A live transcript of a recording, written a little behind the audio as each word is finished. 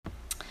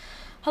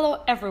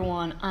Hello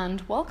everyone and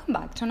welcome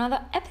back to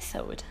another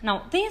episode.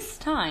 Now this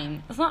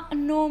time it's not a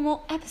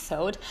normal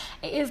episode,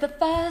 it is the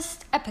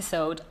first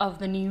episode of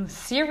the new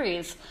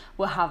series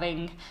we're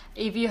having.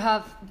 If you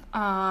have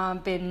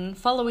been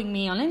following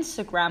me on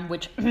Instagram,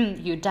 which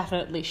you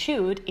definitely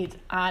should, it's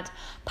at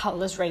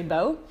Paula's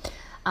Rainbow.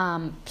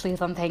 Please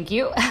and thank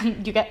you.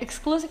 You get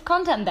exclusive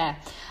content there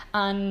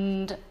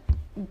and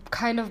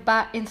kind of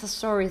bad Insta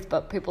stories,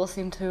 but people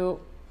seem to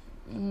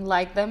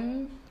like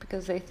them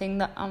because they think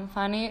that I'm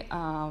funny.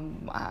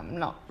 I'm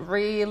not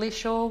really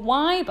sure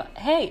why, but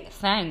hey,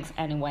 thanks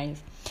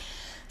anyways.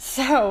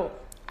 So,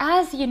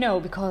 as you know,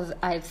 because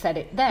I've said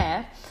it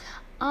there,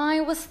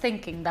 I was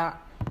thinking that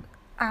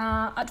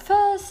at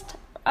first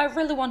I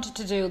really wanted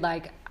to do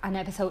like an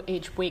episode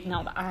each week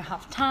now that I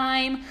have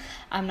time.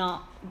 I'm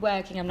not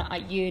working, I'm not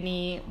at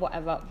uni,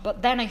 whatever.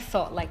 But then I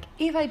thought, like,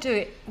 if I do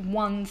it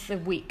once a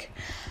week,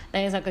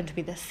 then it's not going to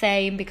be the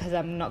same because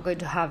I'm not going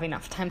to have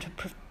enough time to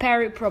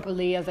prepare it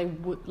properly as I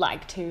would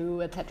like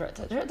to, etc,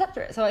 etc,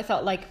 etc. So I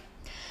thought, like,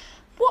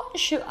 what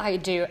should I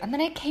do? And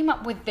then I came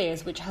up with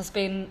this, which has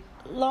been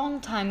a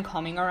long time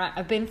coming. Alright,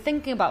 I've been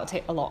thinking about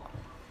it a lot.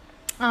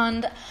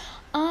 And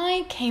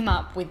I came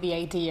up with the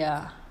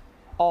idea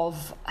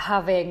of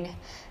having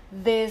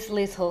this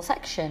little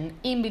section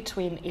in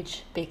between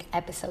each big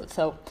episode.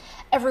 So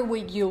every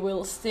week you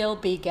will still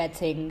be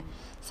getting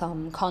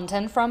some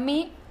content from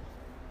me.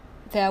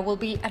 There will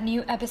be a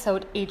new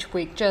episode each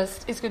week.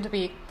 It's going to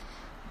be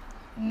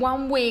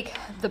 1 week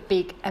the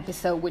big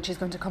episode, which is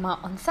going to come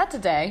out on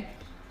Saturday,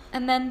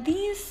 and then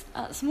these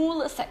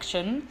smaller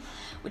section,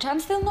 which I'm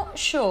still not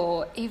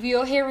sure if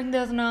you're hearing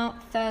this on a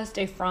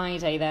Thursday,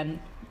 Friday,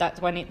 then that's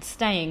when it's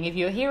staying. If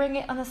you're hearing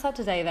it on a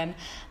Saturday, then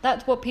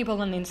that's what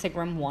people on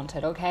Instagram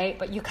wanted, okay?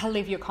 But you can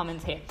leave your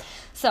comments here.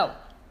 So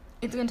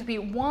it's going to be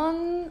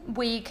 1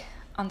 week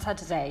on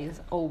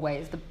Saturdays,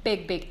 always, the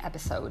big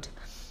episode,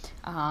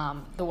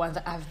 the ones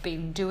that I've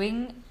been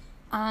doing.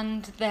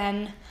 And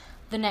then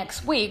the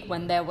next week,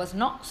 when there was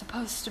not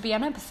supposed to be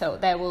an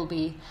episode, there will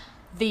be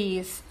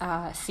these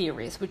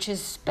series, which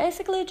is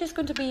basically just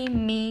going to be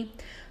me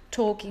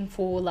talking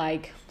for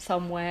like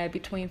somewhere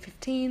between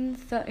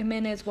 15-30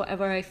 minutes,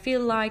 whatever I feel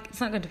like.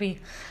 It's not going to be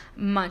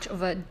much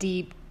of a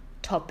deep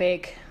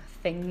topic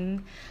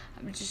thing.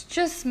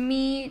 Just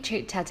me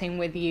chit-chatting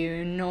with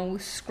you, no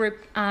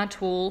script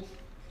at all.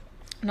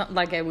 Not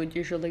like I would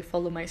usually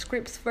follow my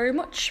scripts very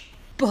much,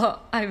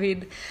 but I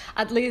mean,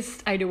 at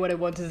least I know what I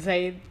want to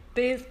say.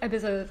 These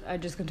episodes are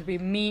just going to be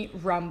me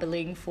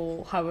rambling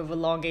for however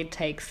long it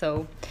takes,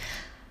 so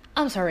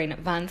I'm sorry in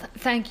advance.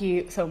 Thank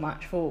you so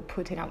much for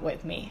putting up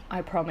with me,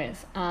 I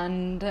promise.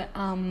 And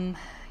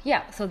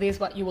so this is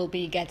what you will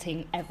be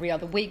getting every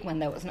other week when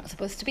there was not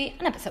supposed to be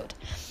an episode.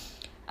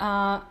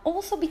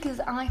 Also because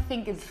I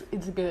think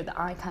it's good that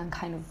I can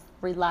kind of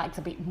relax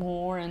a bit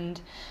more and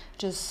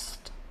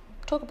just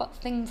talk about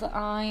things that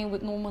I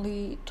would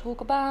normally talk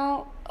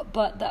about,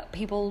 but that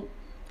people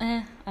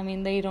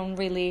they don't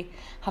really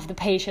have the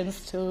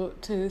patience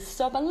to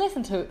stop and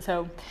listen to it.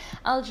 So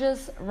I'll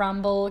just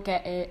ramble,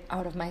 get it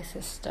out of my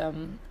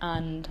system,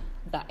 and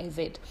that is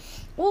it.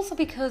 Also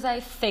because I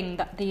think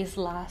that these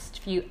last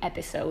few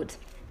episodes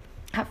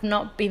have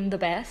not been the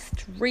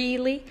best,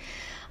 really.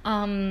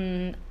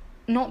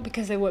 Not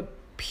because they were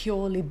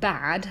purely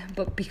bad,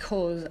 but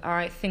because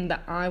I think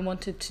that I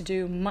wanted to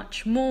do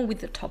much more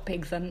with the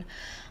topics and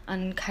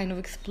kind of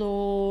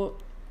explore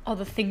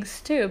other things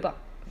too, but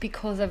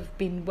because I've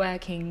been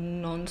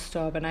working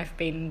non-stop and I've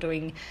been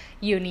doing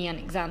uni and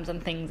exams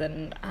and things,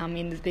 and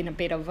it's been a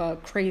bit of a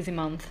crazy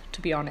month,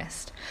 to be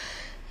honest.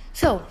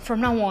 So from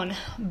now on,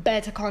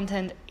 better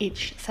content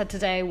each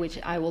Saturday, which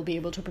I will be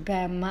able to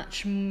prepare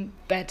much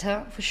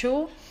better for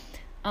sure.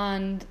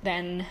 And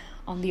then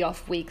on the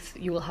off weeks,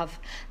 you will have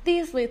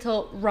these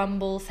little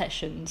rumble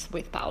sessions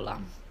with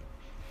Paula.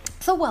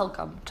 So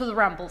welcome to the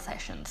Ramble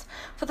Sessions.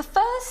 For the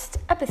first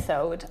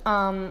episode,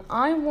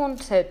 I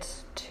wanted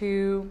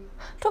to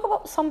talk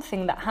about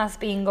something that has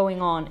been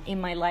going on in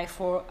my life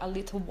for a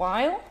little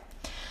while.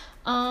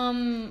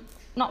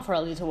 Not for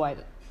a little while,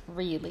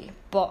 really,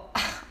 but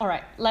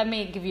alright, let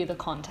me give you the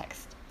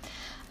context.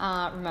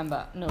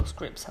 Remember, no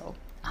script, so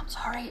I'm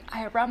sorry,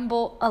 I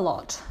ramble a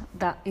lot.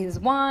 That is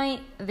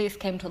why this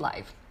came to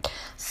life.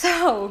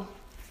 So,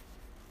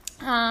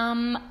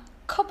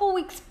 couple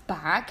weeks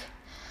back,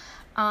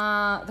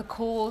 the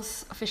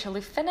course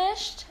officially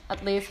finished,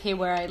 at least here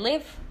where I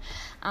live.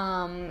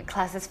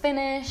 Classes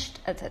finished,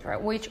 etc.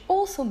 Which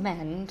also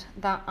meant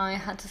that I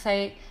had to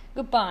say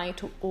goodbye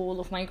to all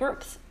of my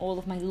groups, all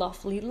of my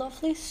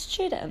lovely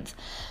students.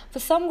 For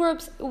some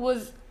groups it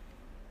was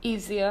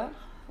easier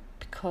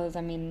because,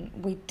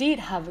 we did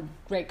have a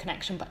great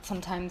connection, but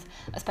sometimes,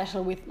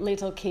 especially with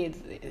little kids,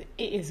 it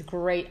is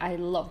great. I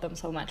love them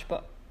so much,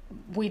 but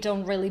we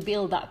don't really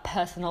build that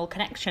personal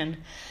connection.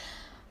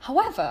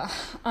 However,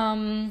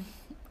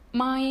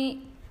 my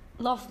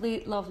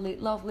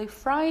lovely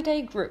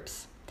Friday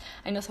groups,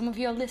 I know some of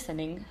you are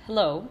listening.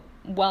 Hello,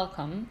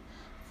 welcome,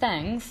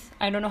 thanks.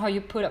 I don't know how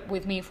you put up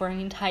with me for an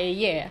entire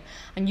year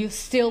and you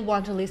still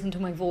want to listen to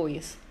my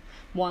voice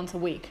once a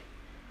week.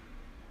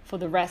 for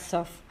the rest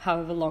of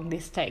however long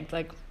this takes.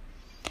 Like,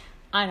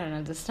 I don't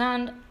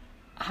understand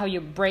how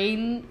your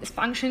brain is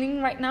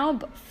functioning right now,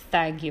 but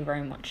thank you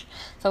very much.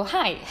 So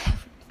hi.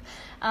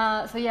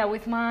 So yeah,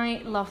 with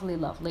my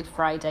lovely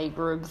Friday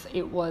groups,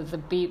 it was a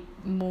bit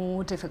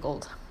more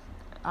difficult,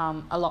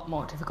 a lot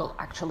more difficult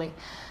actually,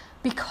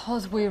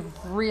 because we've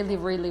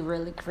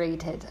really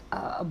created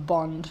a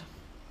bond,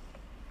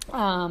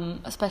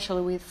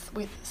 especially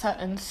with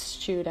certain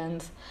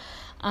students.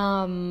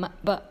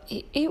 But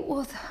it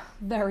was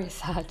very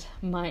sad,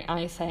 might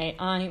I say.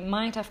 I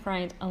might have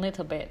cried a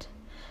little bit.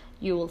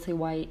 You will see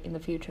why in the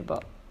future,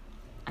 but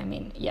I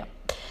mean, yeah.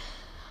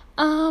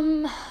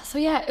 So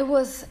yeah, it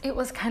was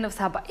kind of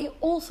sad, but it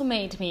also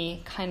made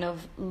me kind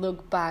of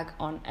look back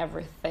on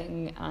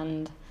everything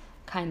and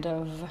kind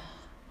of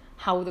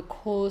how the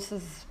course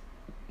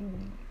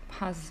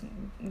has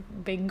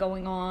been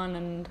going on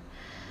and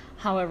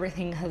how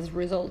everything has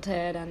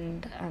resulted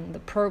and the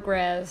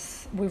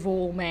progress we've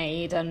all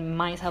made, and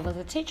myself as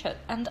a teacher.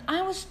 And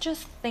I was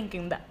just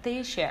thinking that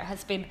this year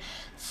has been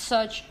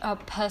such a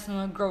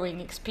personal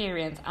growing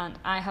experience, and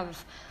I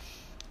have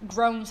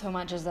grown so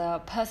much as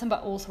a person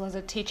but also as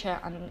a teacher,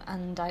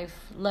 and I've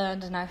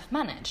learned and I've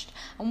managed.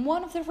 And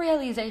one of the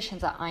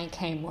realizations that I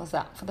came was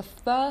that for the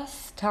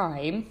first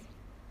time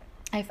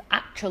I've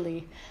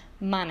actually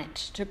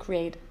managed to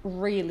create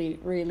really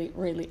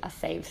a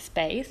safe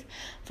space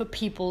for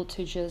people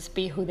to just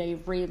be who they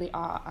really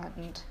are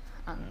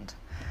and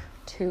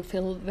to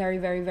feel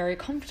very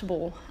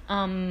comfortable.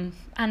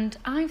 And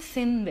I've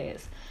seen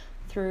this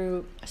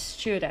through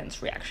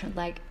students' reaction.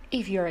 Like,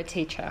 if you're a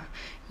teacher,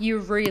 you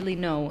really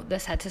know the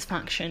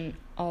satisfaction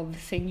of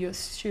seeing your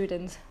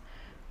students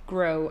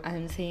grow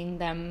and seeing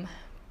them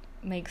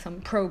make some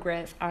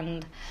progress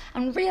and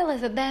realize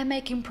that they're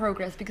making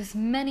progress, because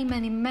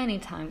many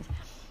times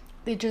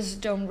they just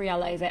don't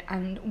realize it.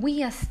 And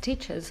we as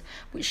teachers,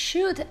 we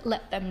should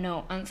let them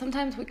know. And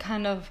sometimes we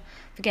kind of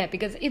forget,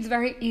 because it's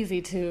very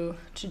easy to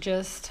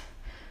just,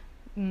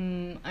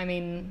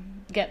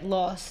 get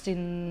lost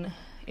in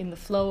the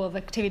flow of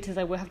activities.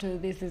 Like, we have to do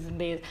this and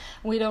this.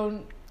 We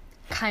don't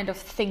kind of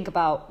think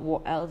about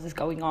what else is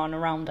going on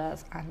around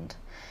us. And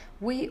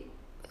we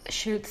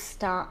should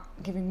start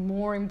giving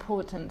more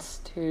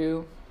importance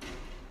to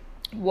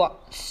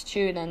what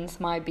students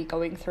might be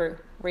going through,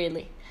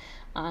 really.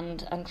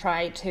 And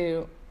try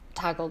to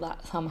tackle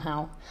that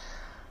somehow.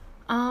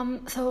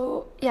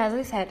 So yeah, as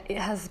I said, it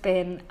has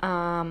been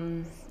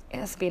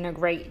a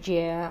great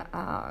year,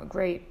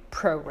 great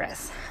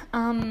progress.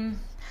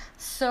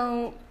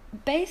 So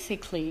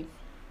basically,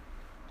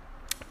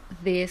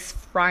 this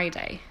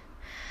Friday,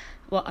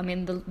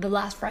 the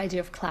last Friday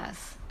of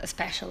class,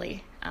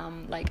 especially,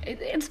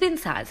 it's been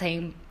sad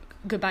saying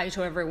goodbye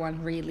to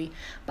everyone, really,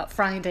 but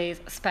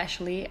Fridays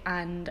especially,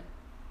 and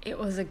it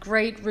was a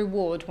great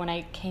reward when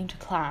I came to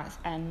class.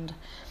 And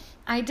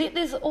I did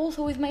this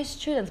also with my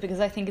students, because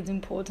I think it's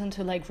important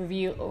to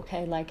review,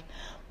 okay,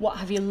 what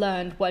have you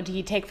learned? What do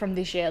you take from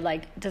this year?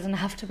 It doesn't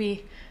have to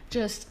be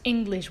just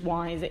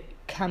English-wise. It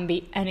can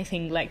be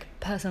anything,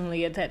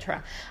 personally,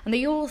 etc. And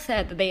they all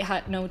said that they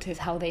had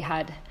noticed how they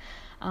had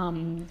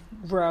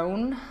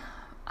grown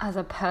as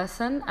a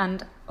person.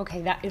 And,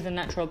 okay, that is a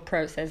natural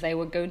process. They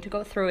were going to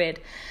go through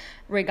it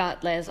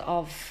regardless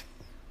of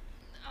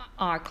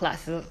our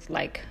classes.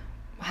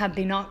 Had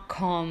they not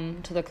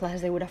come to the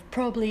class, they would have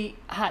probably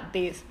had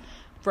this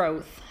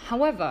growth.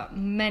 However,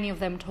 many of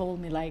them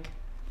told me,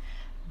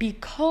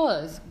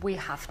 because we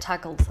have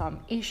tackled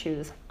some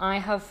issues, I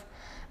have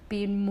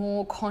been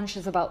more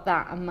conscious about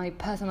that, and my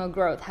personal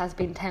growth has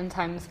been 10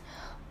 times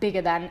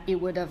bigger than it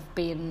would have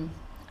been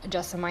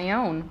just on my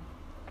own.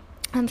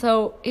 And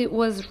so it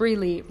was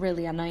really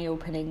an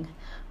eye-opening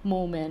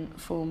moment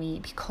for me,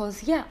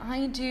 because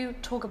I do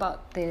talk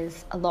about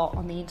this a lot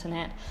on the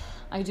internet.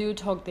 I do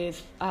talk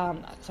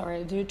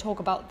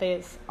about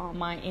this on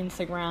my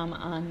Instagram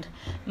and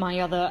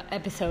my other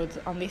episodes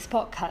on this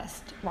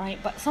podcast, right?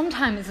 But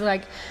sometimes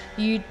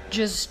you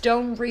just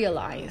don't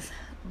realize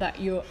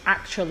that you're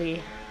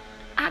actually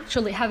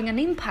having an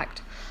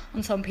impact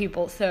on some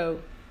people. So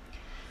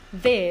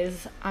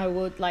I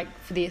would like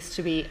for this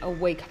to be a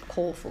wake-up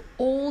call for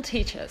all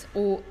teachers,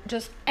 or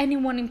just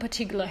anyone in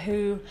particular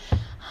who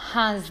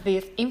has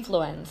this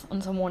influence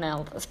on someone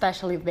else,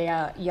 especially if they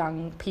are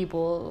young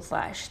people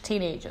 /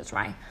 teenagers,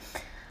 right?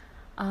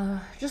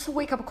 Just a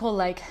wake-up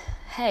call,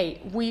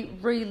 hey, we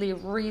really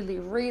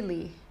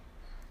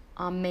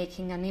are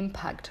making an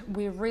impact.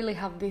 We really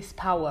have this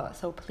power,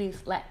 so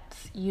please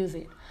let's use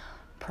it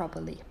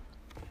properly.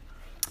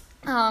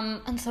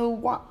 And so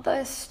what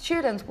the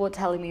students were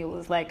telling me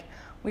was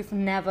we've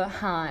never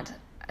had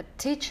a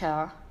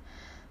teacher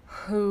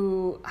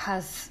who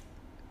has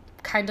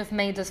kind of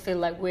made us feel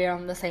like we're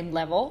on the same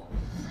level,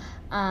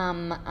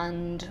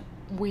 and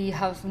we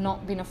have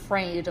not been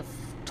afraid of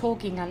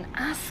talking and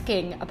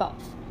asking about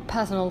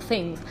personal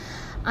things.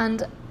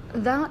 And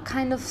that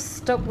kind of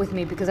stuck with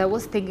me, because I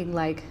was thinking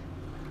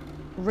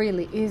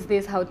really, is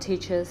this how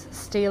teachers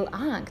still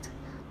act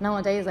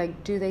nowadays?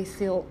 Do they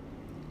still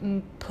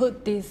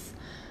put this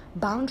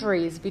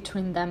boundaries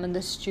between them and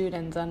the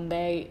students, and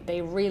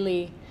they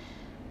really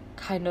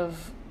kind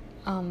of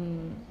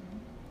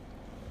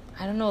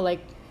I don't know,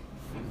 like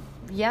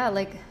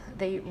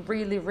they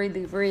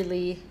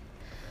really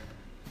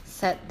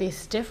set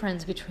this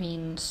difference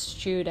between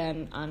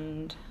student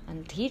and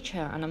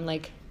teacher, and I'm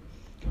like,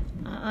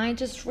 I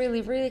just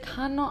really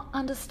cannot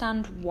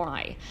understand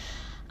why.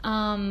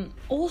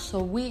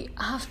 Also, we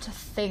have to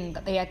think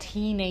that they are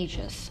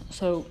teenagers,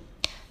 so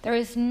there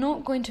is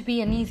not going to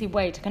be an easy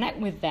way to connect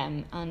with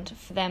them and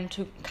for them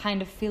to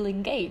kind of feel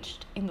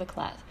engaged in the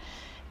class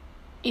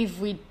if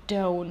we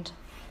don't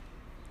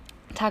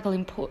tackle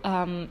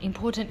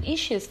important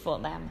issues for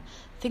them.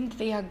 Think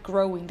they are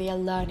growing, they are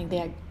learning,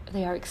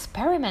 they are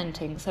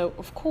experimenting. So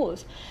of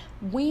course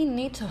we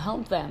need to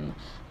help them.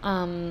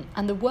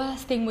 And the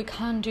worst thing we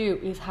can do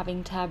is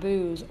having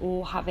taboos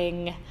or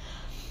having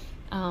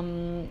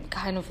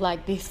kind of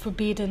like these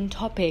forbidden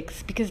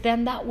topics, because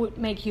then that would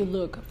make you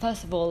look,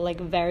 first of all, like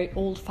a very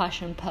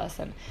old-fashioned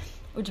person,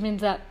 which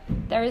means that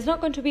there is not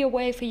going to be a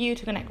way for you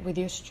to connect with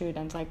your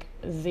students, like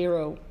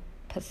 0%.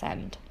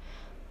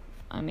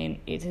 I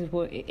mean, it is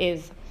what it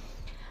is.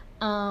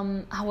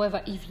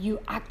 However, if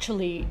you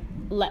actually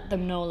let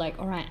them know, like,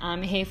 all right,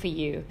 I'm here for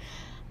you,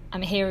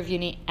 I'm here if you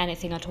need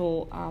anything at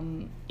all,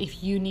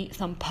 if you need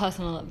some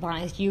personal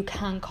advice, you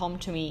can come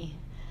to me,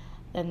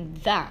 then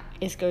that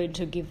is going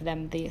to give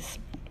them this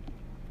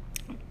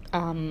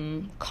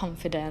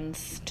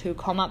confidence to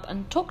come up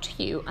and talk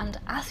to you and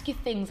ask you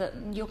things, that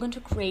you're going to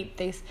create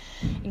this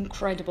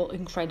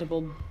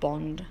incredible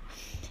bond.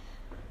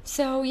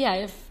 So yeah,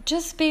 I've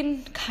just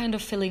been kind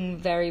of feeling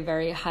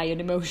very high on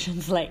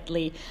emotions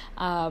lately.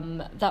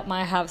 That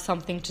might have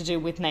something to do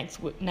with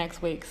next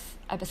week's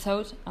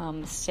episode.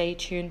 Stay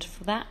tuned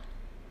for that.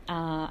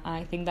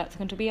 I think that's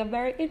going to be a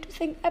very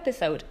interesting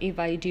episode, if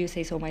I do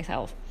say so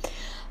myself.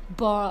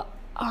 But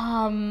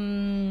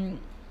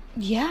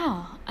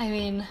yeah, I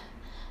mean,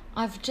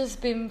 I've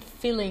just been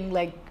feeling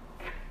like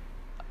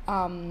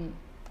I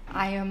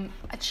am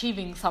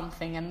achieving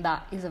something, and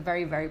that is a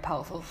very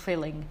powerful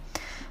feeling.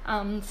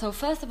 So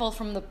first of all,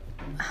 from the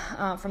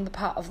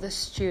part of the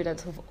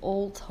students who've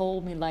all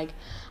told me like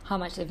how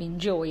much they've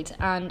enjoyed,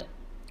 and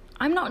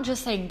I'm not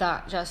just saying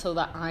that just so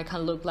that I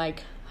can look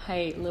like,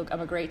 hey, look,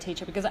 I'm a great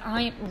teacher, because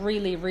I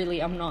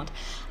really am not.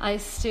 I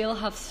still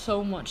have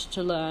so much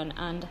to learn,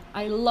 and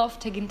I love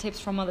taking tips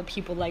from other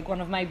people. Like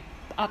one of my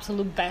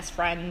absolute best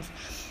friends,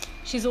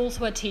 she's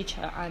also a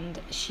teacher, and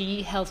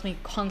she helps me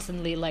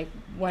constantly. Like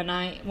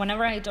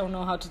whenever I don't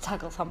know how to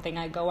tackle something,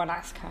 I go and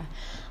ask her.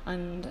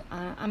 And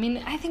I mean,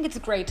 I think it's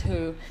great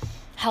to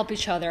help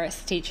each other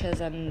as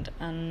teachers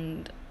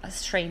and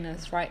as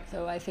trainers, right?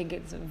 So I think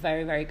it's a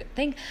very good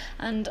thing.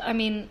 And I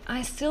mean,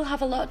 I still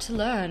have a lot to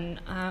learn.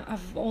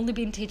 I've only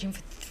been teaching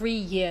for 3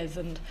 years,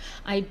 and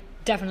I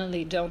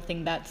definitely don't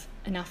think that's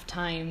enough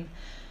time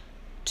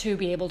to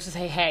be able to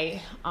say,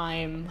 hey,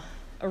 I'm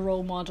a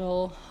role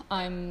model,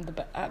 I'm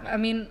the I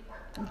mean,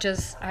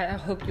 just I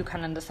hope you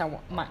can understand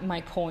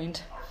my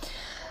point.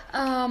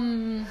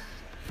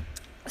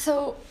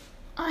 So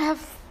I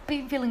have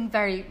been feeling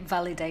very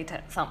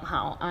validated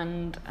somehow,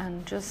 and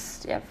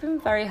just feeling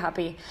very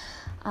happy.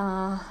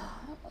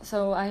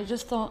 So I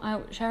just thought I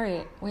would share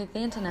it with the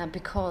internet,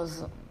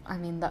 because I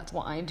mean, that's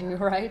what I do,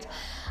 right?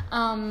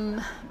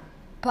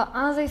 But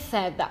as I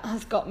said, that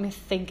has got me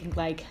thinking,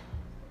 like,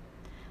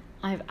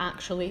 I've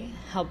actually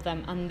helped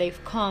them, and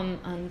they've come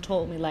and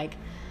told me, like,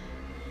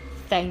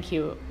 thank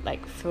you,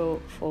 like,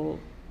 for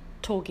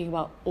talking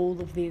about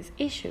all of these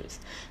issues.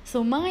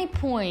 So my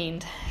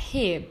point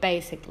here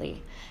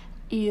basically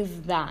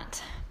is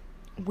that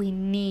we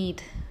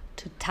need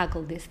to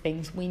tackle these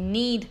things. We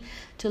need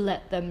to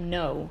let them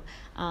know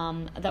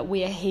that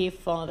we are here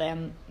for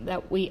them,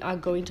 that we are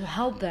going to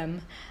help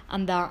them,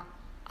 and that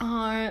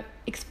our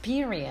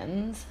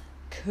experience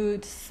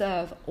could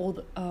serve all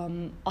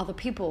the, other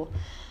people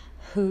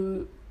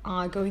who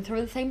are going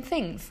through the same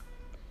things.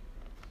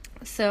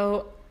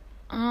 So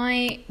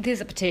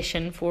there's a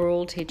petition for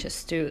all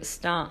teachers to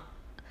start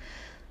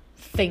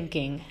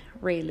thinking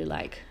really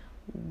like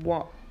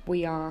what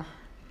we are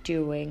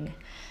doing,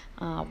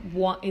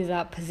 what is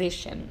our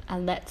position,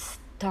 and let's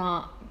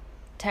start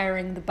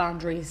tearing the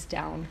boundaries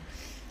down.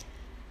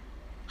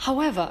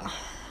 However,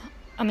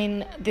 I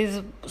mean, this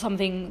is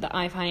something that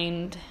I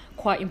find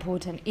quite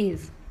important,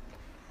 is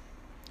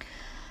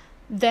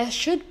there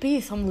should be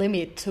some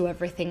limit to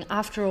everything.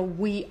 After all,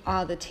 we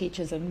are the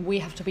teachers, and we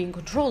have to be in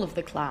control of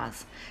the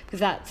class, because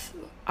that's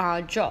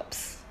our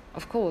jobs,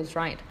 of course,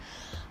 right?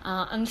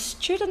 And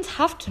students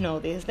have to know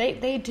this.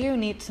 They do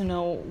need to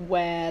know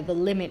where the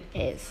limit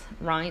is,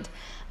 right?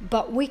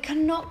 But we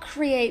cannot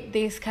create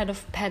this kind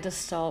of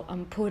pedestal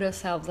and put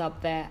ourselves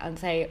up there and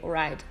say, all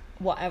right,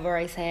 whatever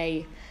I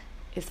say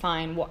is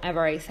fine,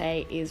 whatever I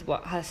say is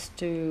what has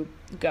to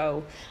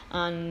go,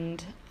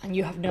 and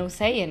you have no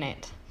say in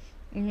it.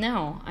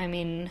 No, I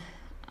mean,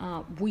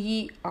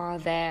 we are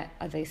there,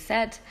 as I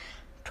said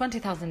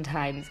 20,000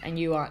 times, and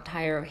you are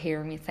tired of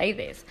hearing me say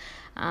this.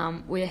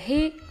 We're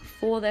here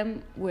for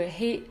them, we're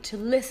here to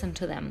listen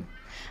to them,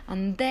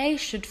 and they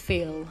should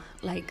feel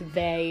like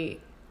they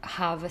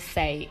have a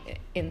say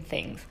in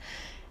things.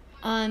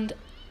 And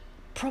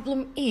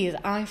problem is,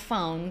 I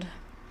found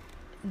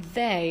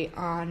they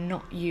are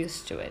not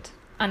used to it.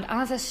 And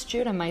as a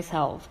student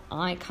myself,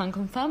 I can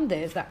confirm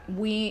this, that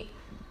we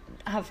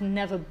have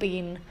never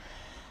been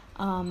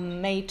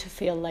made to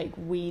feel like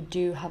we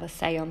do have a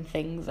say on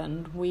things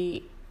and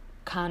we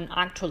can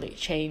actually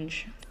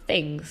change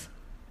things.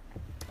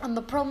 And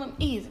the problem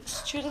is,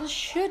 students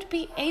should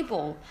be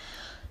able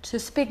to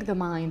speak their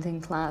minds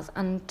in class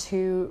and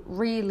to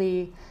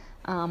really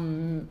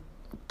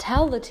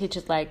tell the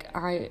teachers,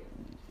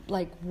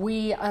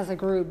 we as a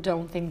group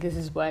don't think this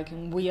is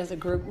working. We as a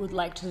group would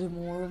like to do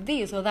more of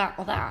this or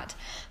that.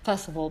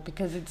 First of all,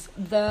 because it's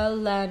their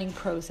learning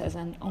process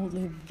and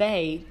only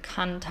they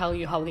can tell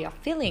you how they are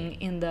feeling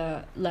in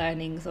the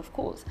learnings, of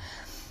course.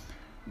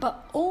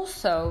 But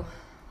also,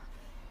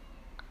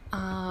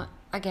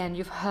 again,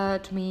 you've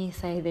heard me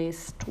say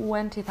this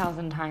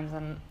 20,000 times,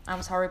 and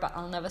I'm sorry, but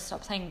I'll never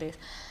stop saying this.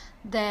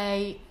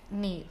 They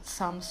need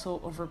some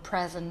sort of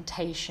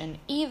representation,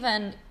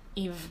 even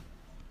if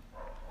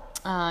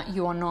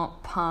you are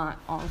not part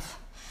of,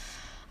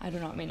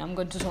 I'm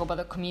going to talk about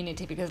the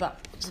community because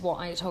that's what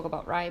I talk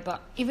about, right?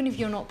 But even if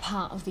you're not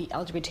part of the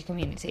LGBT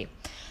community,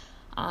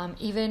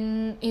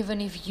 even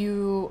if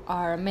you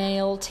are a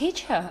male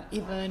teacher,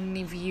 even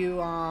if you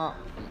are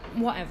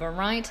whatever,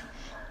 right?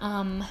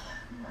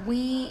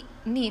 We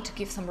need to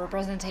give some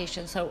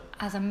representation. So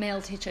as a male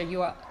teacher,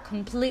 you are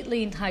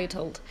completely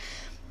entitled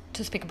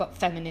to speak about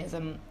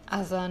feminism.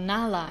 As an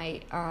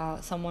ally,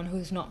 someone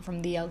who's not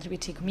from the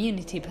LGBT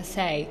community per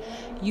se,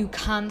 you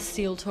can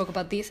still talk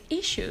about these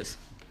issues,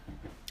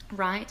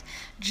 right?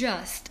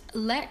 Just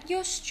let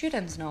your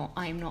students know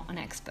I'm not an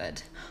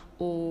expert.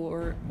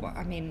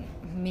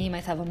 Me,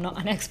 myself, I'm not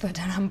an expert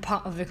and I'm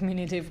part of the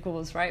community, of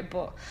course, right?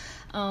 But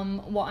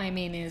what I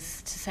mean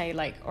is to say,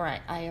 all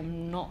right, I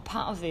am not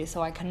part of this,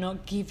 so I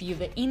cannot give you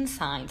the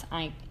insight.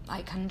 I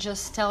can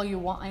just tell you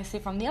what I see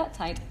from the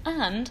outside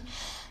and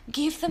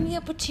give them the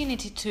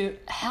opportunity to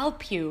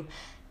help you.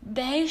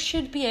 They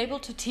should be able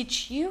to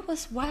teach you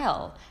as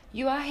well.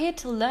 You are here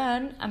to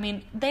learn.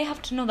 They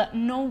have to know that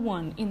no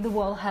one in the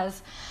world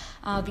has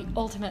the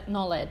ultimate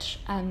knowledge,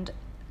 and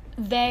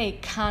they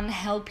can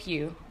help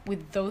you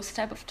with those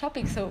type of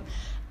topics. So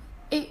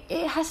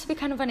it has to be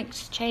kind of an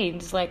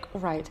exchange. All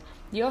right,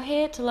 you're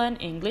here to learn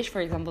English. For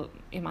example,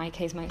 in my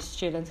case, my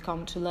students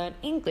come to learn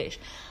English.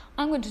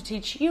 I'm going to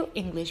teach you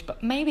English,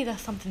 but maybe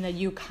that's something that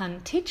you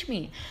can teach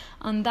me.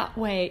 And that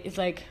way it's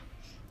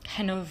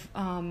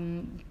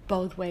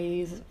both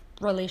ways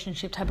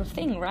relationship type of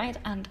thing, right?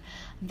 And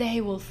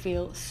they will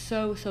feel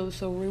so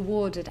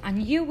rewarded,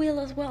 and you will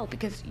as well,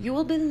 because you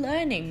will be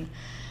learning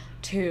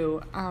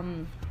too.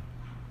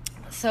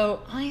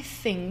 So I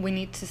think we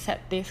need to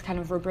set this kind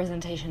of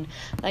representation.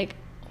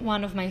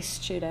 One of my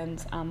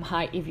students,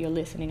 hi, if you're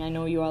listening, I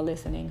know you are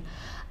listening,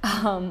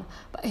 but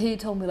he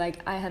told me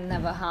I had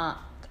never had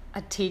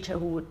a teacher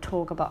who would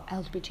talk about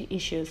LGBT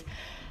issues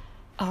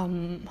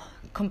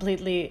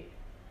completely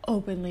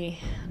openly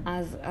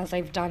as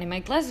I've done in my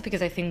classes,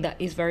 because I think that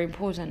is very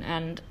important.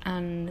 And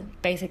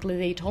basically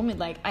they told me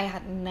I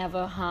had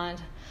never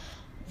had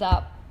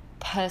that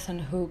person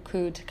who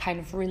could kind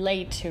of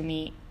relate to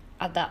me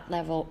at that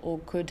level, or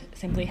could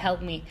simply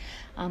help me,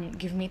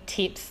 give me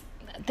tips.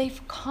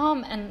 They've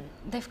come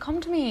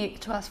to me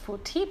to ask for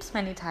tips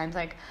many times,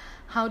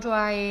 how do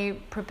I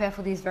prepare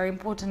for this very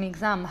important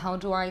exam? How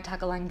do I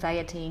tackle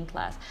anxiety in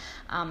class?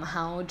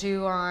 What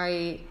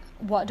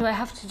do I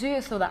have to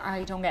do so that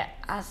I don't get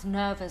as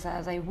nervous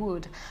as I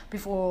would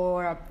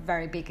before a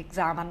very big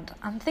exam,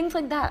 and things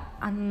like that.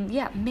 And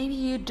yeah, maybe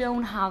you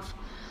don't have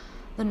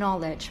the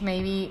knowledge.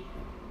 Maybe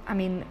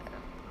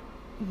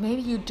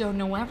you don't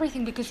know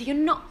everything, because you're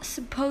not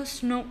supposed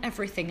to know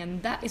everything,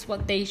 and that is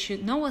what they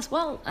should know as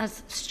well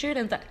as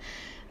students, that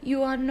you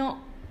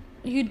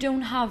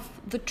don't have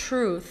the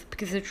truth,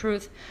 because the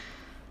truth,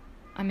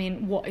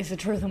 what is the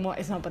truth and what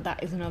is not, but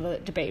that is another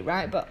debate,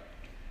 right? But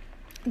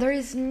there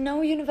is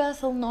no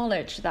universal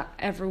knowledge that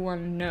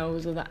everyone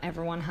knows or that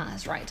everyone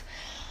has, right?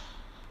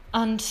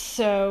 And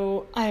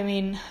so,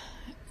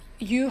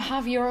 you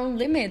have your own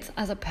limits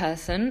as a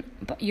person,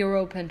 but you're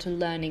open to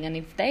learning. And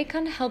if they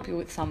can help you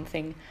with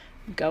something,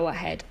 go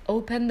ahead.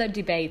 Open the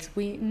debates.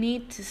 We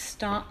need to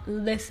start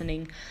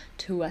listening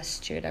to our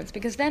students,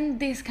 because then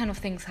these kind of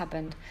things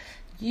happen.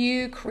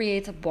 You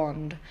create a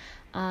bond.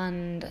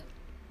 And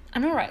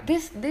all right,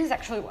 this is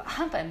actually what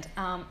happened.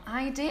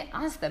 I did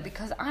ask them,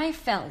 because I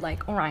felt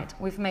all right,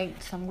 we've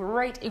made some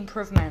great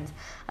improvements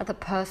at the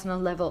personal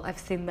level. I've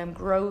seen them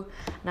grow,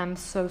 and I'm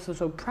so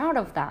proud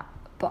of that.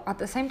 But at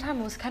the same time,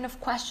 I was kind of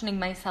questioning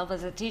myself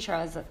as a teacher,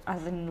 as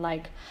in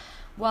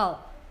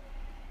well,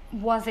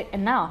 was it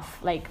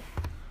enough?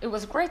 It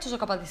was great to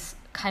talk about these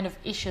kind of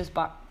issues,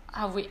 but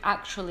have we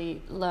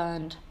actually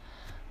learned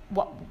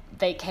what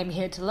they came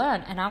here to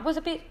learn? And I was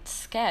a bit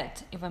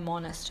scared, if I'm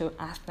honest, to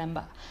ask them,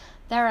 but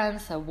their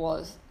answer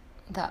was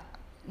that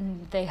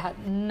they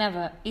had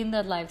never, in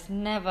their lives,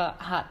 never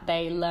had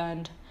they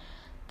learned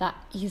that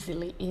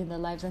easily in their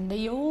lives. And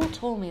they all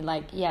told me,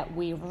 like, yeah,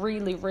 we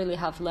really, really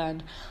have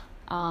learned.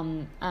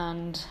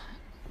 And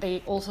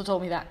they also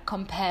told me that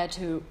compared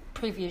to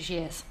previous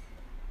years,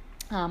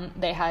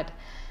 they had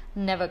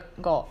never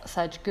got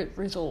such good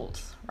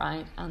results,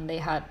 right? And they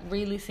had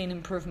really seen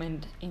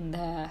improvement in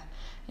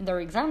their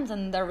exams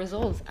and their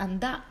results. And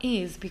that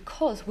is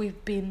because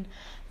we've been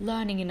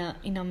learning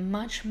in a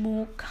much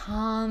more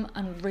calm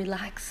and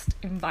relaxed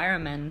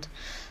environment.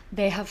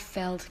 They have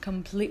felt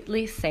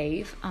completely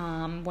safe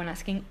when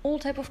asking all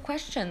type of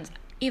questions,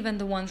 even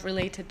the ones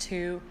related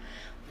to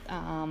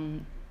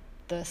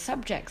the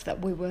subjects that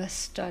we were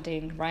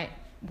studying, right?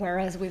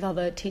 Whereas with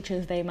other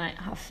teachers, they might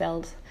have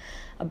felt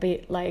a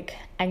bit like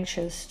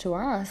anxious to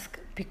ask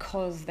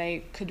because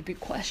they could be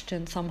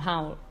questioned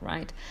somehow,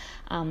 right?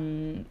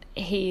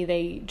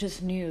 They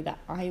just knew that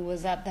I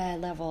was at their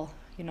level,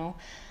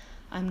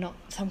 I'm not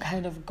some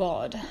kind of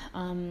god,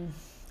 and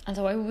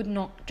so I would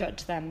not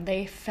judge them.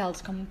 They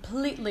felt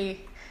completely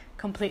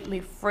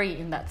free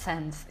in that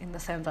sense, in the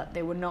sense that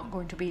they were not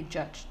going to be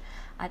judged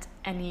at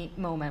any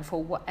moment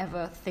for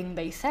whatever thing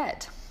they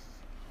said,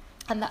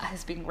 and that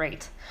has been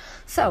great.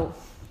 So,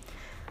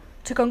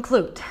 to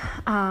conclude,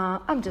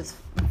 I'm just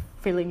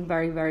feeling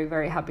very, very,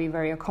 very happy,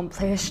 very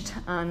accomplished,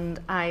 and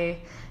I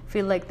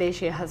feel like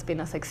this year has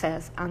been a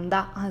success, and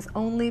that has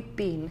only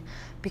been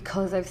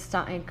because I've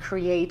started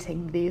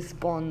creating these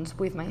bonds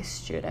with my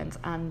students,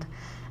 and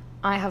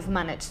I have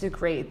managed to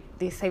create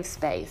this safe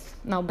space.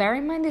 Now, bear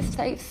in mind, this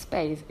safe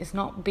space is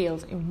not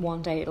built in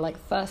one day. Like,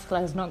 first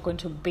class is not going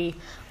to be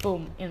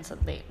boom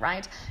instantly,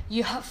 right?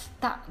 You have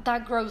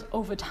that grows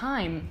over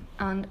time,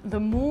 and the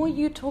more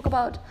you talk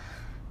about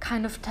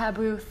kind of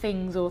taboo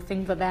things or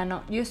things that they're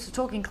not used to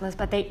talking in class,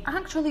 but they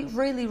actually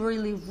really,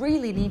 really,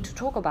 really need to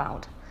talk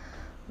about,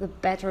 the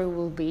better it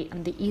will be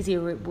and the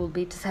easier it will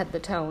be to set the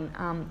tone.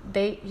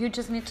 You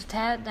just need to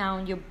tear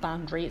down your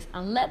boundaries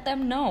and let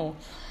them know,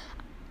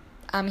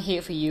 I'm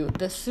here for you.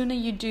 The sooner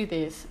you do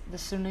this, the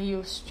sooner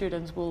your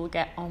students will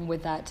get on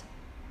with that,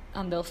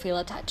 and they'll feel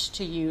attached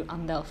to you,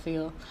 and they'll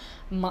feel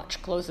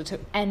much closer to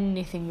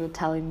anything you're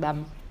telling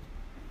them,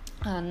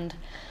 and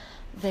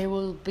they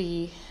will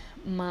be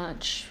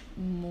much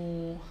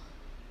more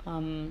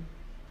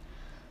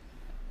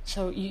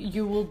so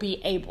you will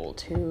be able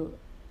to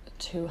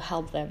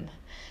help them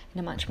in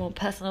a much more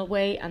personal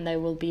way, and they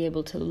will be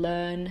able to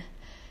learn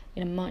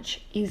in a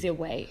much easier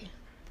way.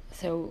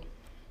 So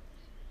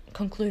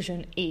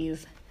conclusion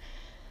is,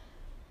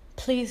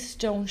 please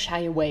don't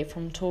shy away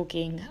from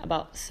talking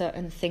about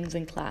certain things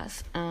in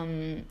class,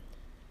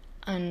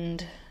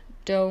 and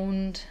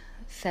don't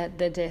set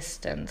the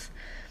distance.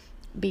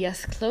 Be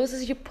as close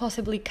as you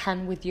possibly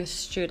can with your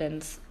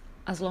students,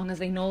 as long as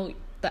they know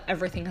that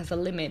everything has a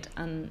limit,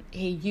 and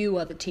you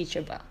are the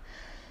teacher,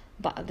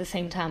 but at the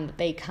same time that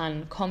they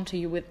can come to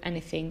you with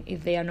anything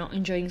if they are not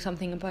enjoying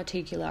something in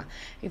particular,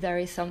 if there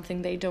is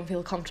something they don't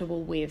feel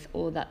comfortable with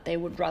or that they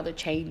would rather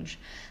change.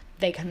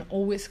 They can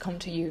always come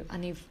to you,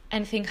 and if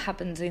anything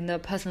happens in their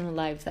personal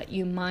lives that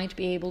you might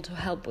be able to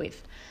help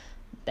with,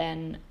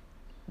 then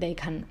they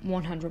can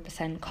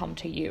 100% come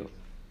to you.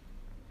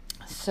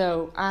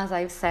 So, as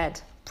I've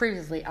said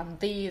previously, and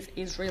this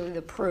is really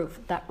the proof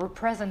that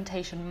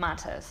representation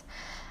matters,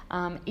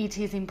 it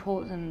is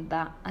important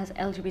that as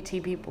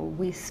LGBT people,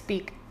 we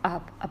speak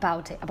up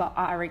about it, about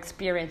our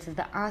experiences,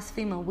 that as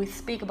female, we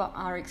speak about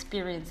our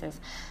experiences,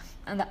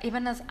 and that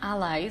even as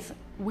allies,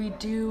 we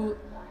do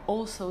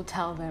also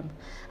tell them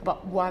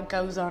about what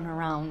goes on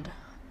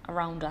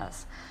around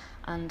us,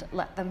 and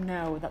let them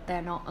know that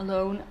they're not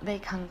alone. They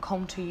can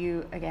come to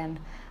you again,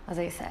 as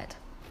I said.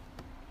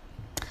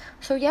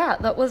 So yeah,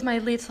 that was my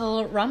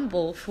little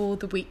ramble for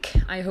the week.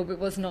 I hope it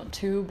was not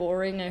too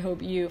boring. I hope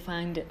you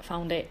found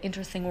it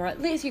interesting, or at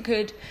least you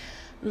could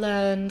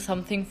learn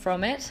something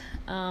from it.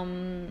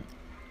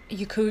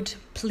 You could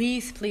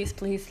please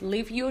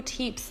leave your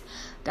tips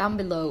down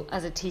below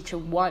as a teacher.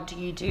 What do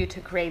you do to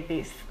create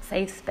these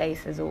safe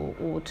spaces,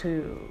 or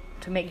to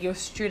make your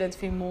students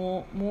feel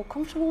more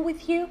comfortable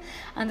with you?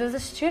 And as a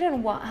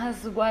student, what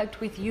has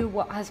worked with you?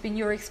 What has been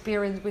your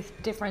experience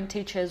with different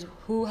teachers?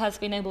 Who has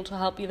been able to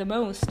help you the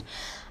most,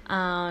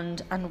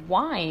 and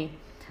why?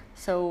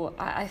 So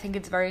I think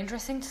it's very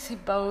interesting to see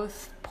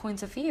both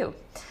points of view.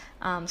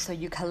 So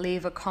you can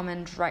leave a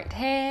comment right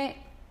here.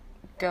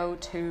 Go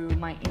to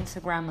my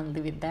Instagram and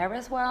leave it there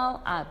as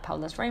well, at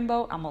Paula's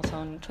Rainbow. I'm also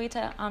on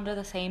Twitter under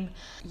the same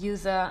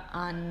user.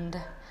 And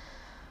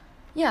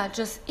yeah,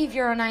 just if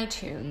you're on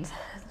iTunes,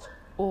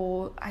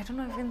 or I don't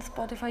know if in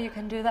Spotify you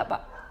can do that,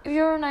 but if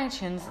you're on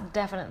iTunes,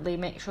 definitely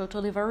make sure to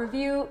leave a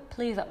review.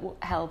 Please, that will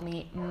help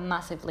me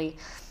massively.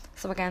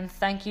 So again,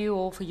 thank you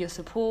all for your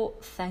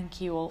support. Thank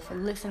you all for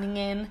listening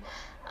in.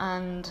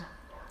 And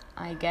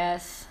I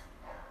guess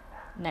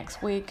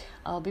next week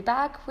I'll be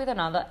back with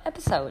another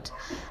episode.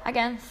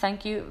 Again,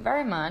 thank you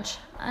very much,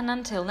 and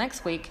until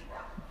next week,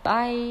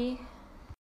 bye.